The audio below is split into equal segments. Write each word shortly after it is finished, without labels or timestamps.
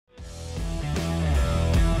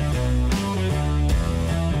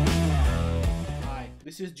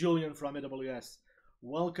This is Julian from AWS.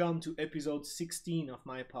 Welcome to episode 16 of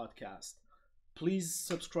my podcast. Please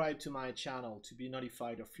subscribe to my channel to be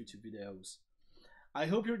notified of future videos. I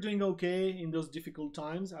hope you're doing okay in those difficult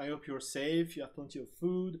times. I hope you're safe, you have plenty of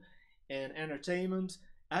food and entertainment.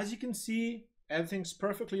 As you can see, everything's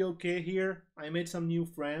perfectly okay here. I made some new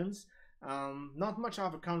friends. Not much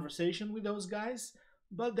of a conversation with those guys,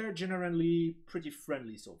 but they're generally pretty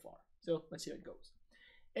friendly so far. So let's see how it goes.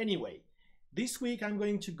 Anyway, this week I'm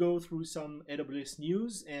going to go through some AWS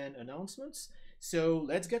news and announcements. So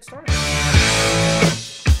let's get started.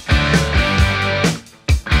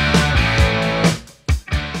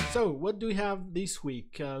 So what do we have this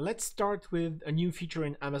week? Let's start with a new feature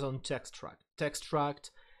in Amazon TextRact. TextRact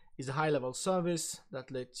is a high-level service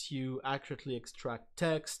that lets you accurately extract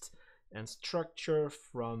text and structure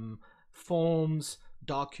from forms,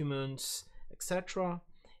 documents, etc.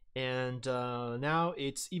 And now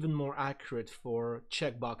it's even more accurate for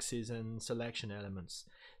checkboxes and selection elements.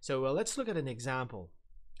 So let's look at an example.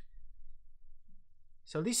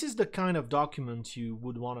 So this is the kind of document you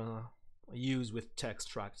would want to use with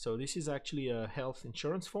TextRact. So this is actually a health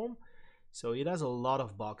insurance form. So it has a lot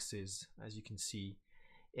of boxes, as you can see.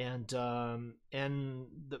 And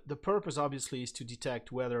the purpose obviously is to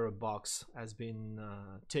detect whether a box has been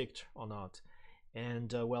ticked or not.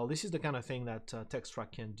 And well, this is the kind of thing that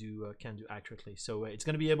TextRact can do accurately. So it's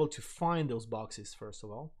going to be able to find those boxes first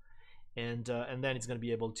of all, and then it's going to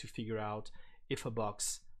be able to figure out if a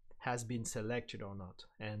box has been selected or not.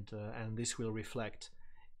 And this will reflect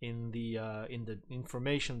in the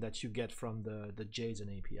information that you get from the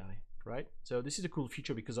JSON API, right? So this is a cool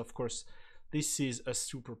feature because of course this is a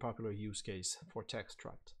super popular use case for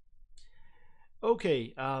TextRact.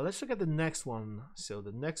 Okay, let's look at the next one. So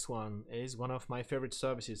the next one is one of my favorite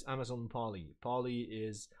services, Amazon Polly. Polly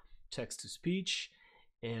is text-to-speech,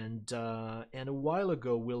 and a while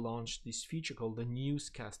ago we launched this feature called the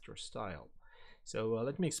newscaster style. So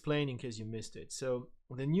let me explain in case you missed it. So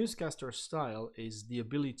the newscaster style is the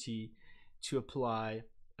ability to apply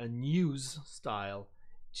a news style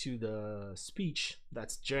to the speech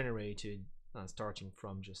that's generated starting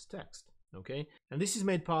from just text. Okay, and this is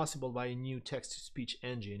made possible by a new text-to-speech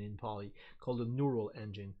engine in Polly called the neural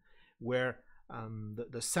engine, where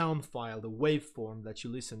the sound file, the waveform that you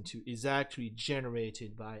listen to, is actually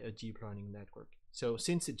generated by a deep learning network. So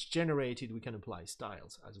since it's generated, we can apply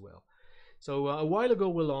styles as well. So a while ago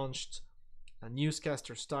we launched a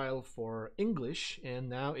newscaster style for English, and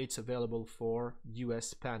now it's available for US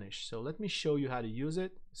Spanish. So let me show you how to use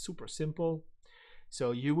it. Super simple.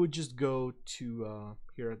 So you would just go to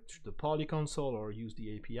here to the Polly console or use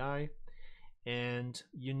the API, and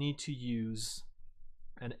you need to use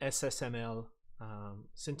an SSML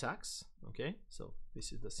syntax. Okay, so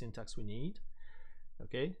this is the syntax we need.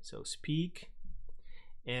 Okay, so speak,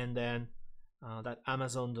 and then that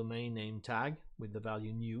Amazon domain name tag with the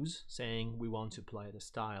value news, saying we want to apply the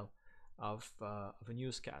style of a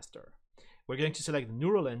newscaster. We're going to select the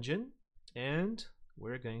neural engine, and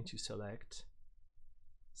we're going to select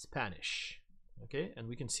Spanish. Okay, and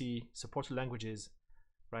we can see supported languages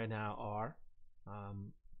right now are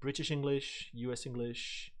British English, US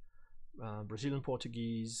English, Brazilian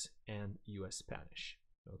Portuguese, and US Spanish.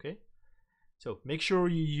 Okay, so make sure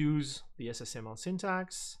you use the SSML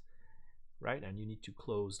syntax, right? And you need to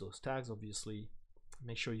close those tags, obviously.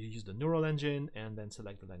 Make sure you use the neural engine and then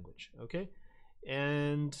select the language. Okay,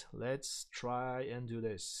 and let's try and do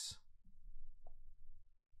this.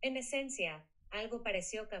 En esencia, algo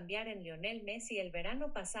pareció cambiar en Lionel Messi el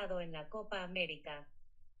verano pasado en la Copa América.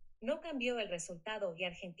 No cambió el resultado y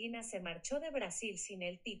Argentina se marchó de Brasil sin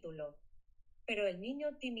el título. Pero el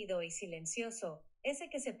niño tímido y silencioso, ese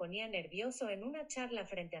que se ponía nervioso en una charla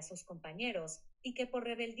frente a sus compañeros, y que por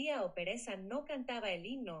rebeldía o pereza no cantaba el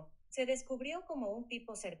himno, se descubrió como un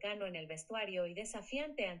tipo cercano en el vestuario y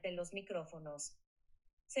desafiante ante los micrófonos.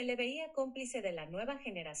 Se le veía cómplice de la nueva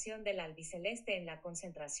generación del albiceleste en la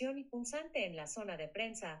concentración y punzante en la zona de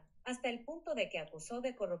prensa, hasta el punto de que acusó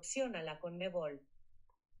de corrupción a la Conmebol.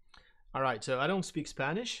 All right, so I don't speak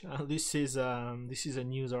Spanish. This is a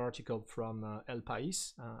news article from El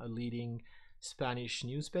País, a leading Spanish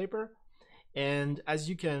newspaper. And as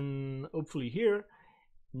you can hopefully hear,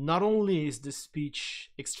 not only is the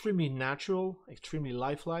speech extremely natural, extremely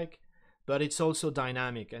lifelike, but it's also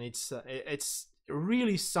dynamic, and it's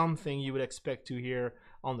really something you would expect to hear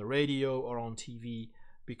on the radio or on TV,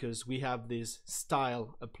 because we have this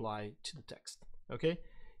style applied to the text. Okay,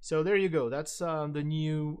 so there you go. That's the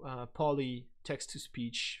new Polly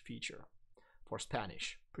text-to-speech feature for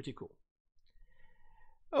Spanish. Pretty cool.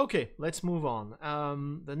 Okay, let's move on.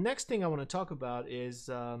 The next thing I want to talk about is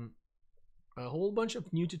a whole bunch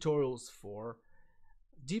of new tutorials for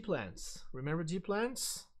dplants. Remember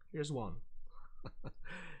dplants? Here's one.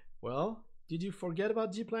 Well, did you forget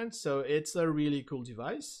about dplants? So it's a really cool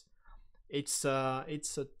device. It's a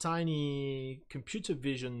tiny computer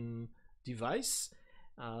vision device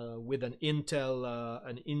with an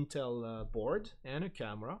Intel board and a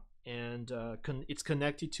camera, and it's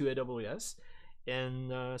connected to AWS,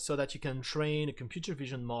 and so that you can train a computer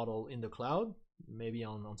vision model in the cloud, maybe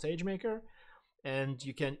on SageMaker, and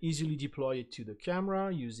you can easily deploy it to the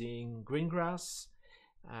camera using Greengrass.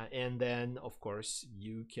 And then, of course,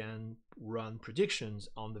 you can run predictions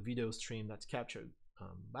on the video stream that's captured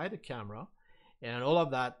by the camera. And all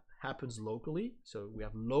of that happens locally. So we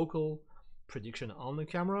have local prediction on the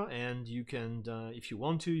camera, and you can, if you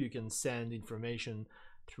want to, you can send information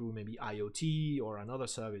through maybe IoT or another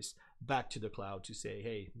service back to the cloud to say,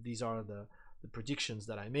 hey, these are the predictions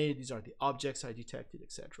that I made, these are the objects I detected,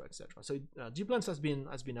 etc., etc. So dplants has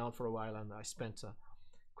been out for a while, and I spent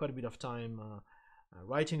quite a bit of time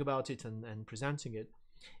writing about it and presenting it.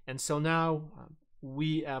 And so now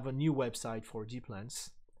we have a new website for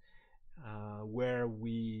dplants where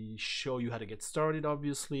we show you how to get started,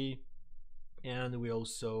 obviously, and we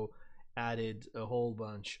also added a whole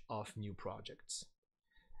bunch of new projects,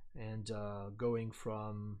 and going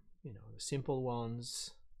from the simple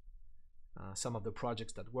ones, some of the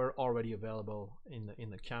projects that were already available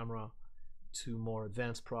in the camera, to more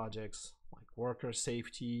advanced projects like worker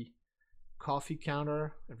safety, coffee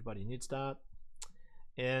counter, everybody needs that,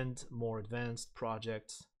 and more advanced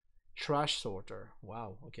projects, trash sorter.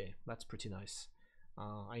 Wow, okay, that's pretty nice.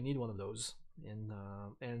 I need one of those,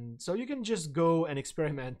 and so you can just go and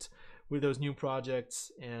experiment with those new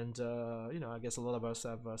projects, and I guess a lot of us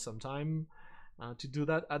have some time to do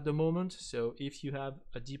that at the moment. So if you have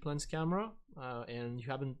a dplants camera and you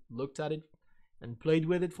haven't looked at it and played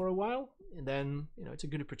with it for a while, then it's a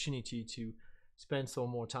good opportunity to spend some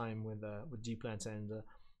more time with dplants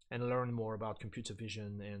and learn more about computer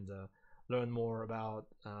vision, and learn more about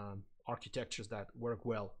architectures that work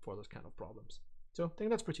well for those kind of problems. So I think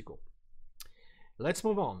that's pretty cool. Let's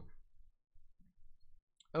move on.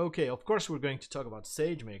 Okay, of course we're going to talk about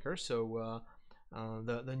SageMaker. So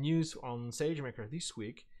the news on SageMaker this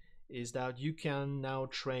week is that you can now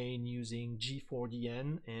train using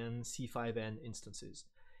G4DN and C5N instances.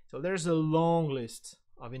 So there's a long list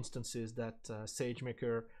of instances that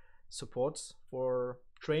SageMaker supports for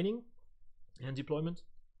training and deployment,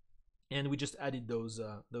 and we just added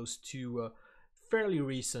those two fairly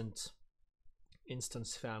recent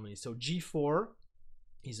instance families. So G4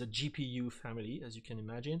 is a GPU family, as you can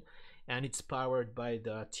imagine, and it's powered by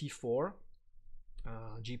the T4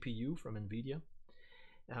 GPU from NVIDIA.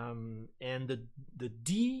 And the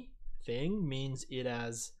D thing means it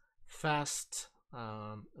has fast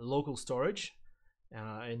local storage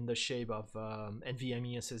in the shape of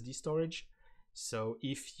NVMe SSD storage. So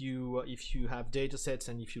if you have data sets,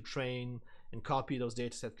 and if you train and copy those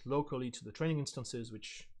data sets locally to the training instances,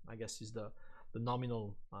 which I guess is the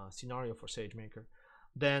nominal scenario for SageMaker,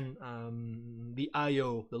 then the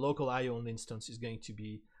local I/O on the instance is going to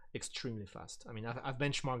be extremely fast. I mean, I've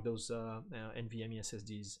benchmarked those NVMe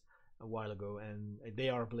SSDs a while ago, and they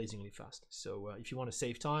are blazingly fast. So if you want to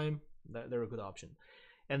save time, they're a good option.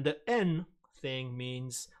 And the N thing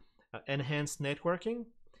means enhanced networking.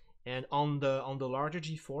 And on the larger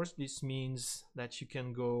G4s, this means that you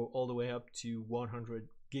can go all the way up to 100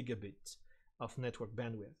 gigabits of network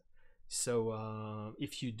bandwidth. So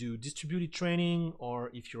if you do distributed training,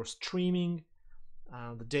 or if you're streaming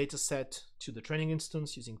the data set to the training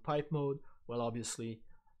instance using pipe mode, well, obviously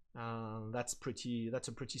that's a pretty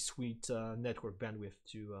sweet network bandwidth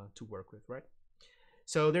to work with, right?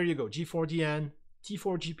 So there you go, G4DN,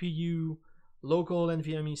 T4 GPU, local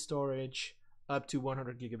NVMe storage, up to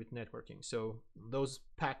 100 gigabit networking. So those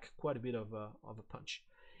pack quite a bit of a punch.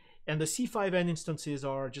 And the C5N instances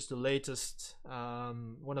are just the latest,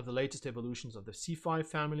 one of the latest evolutions of the C5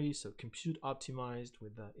 family, so compute optimized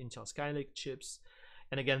with the Intel Skylake chips.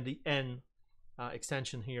 And again, the N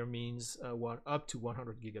extension here means up to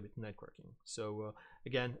 100 gigabit networking. So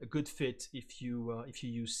again, a good fit if you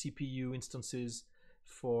use CPU instances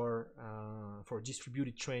for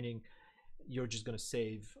distributed training. You're just going to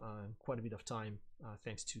save quite a bit of time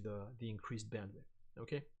thanks to the increased bandwidth.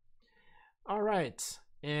 Okay. All right.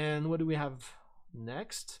 And what do we have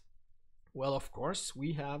next? Well, of course,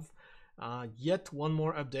 we have yet one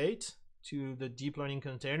more update to the deep learning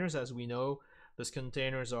containers. As we know, those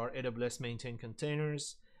containers are AWS maintained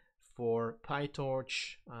containers for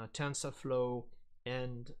PyTorch, TensorFlow,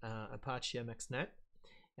 and Apache MXNet,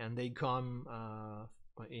 and they come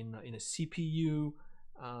in a CPU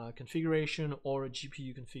configuration or a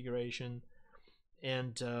GPU configuration,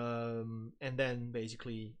 and then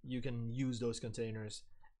basically you can use those containers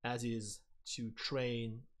as is to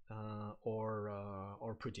train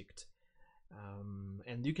or predict,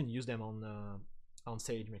 and you can use them on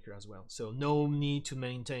SageMaker as well. So no need to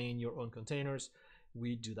maintain your own containers.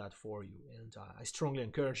 We do that for you, and I strongly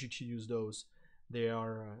encourage you to use those. They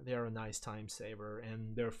are a nice time saver,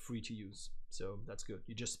 and they're free to use, so that's good.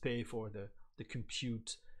 You just pay for the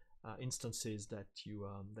compute instances that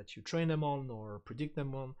you train them on or predict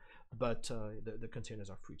them on, but the containers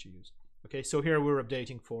are free to use. Okay, so here we're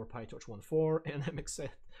updating for PyTorch 1.4 and MXNet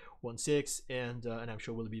 1.6, and I'm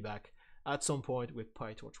sure we'll be back at some point with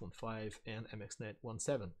PyTorch 1.5 and MXNet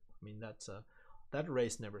 1.7. I mean, that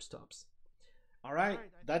race never stops. All right,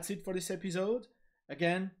 that's it for this episode.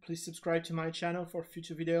 Again, please subscribe to my channel for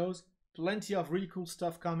future videos. Plenty of really cool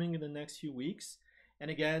stuff coming in the next few weeks. And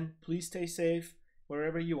again, please stay safe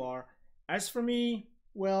wherever you are. As for me,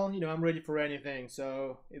 well, I'm ready for anything.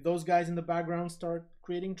 So if those guys in the background start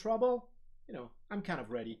creating trouble, I'm kind of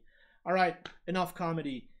ready. All right, enough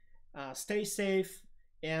comedy. Stay safe,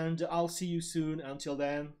 and I'll see you soon. Until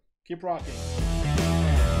then, keep rocking.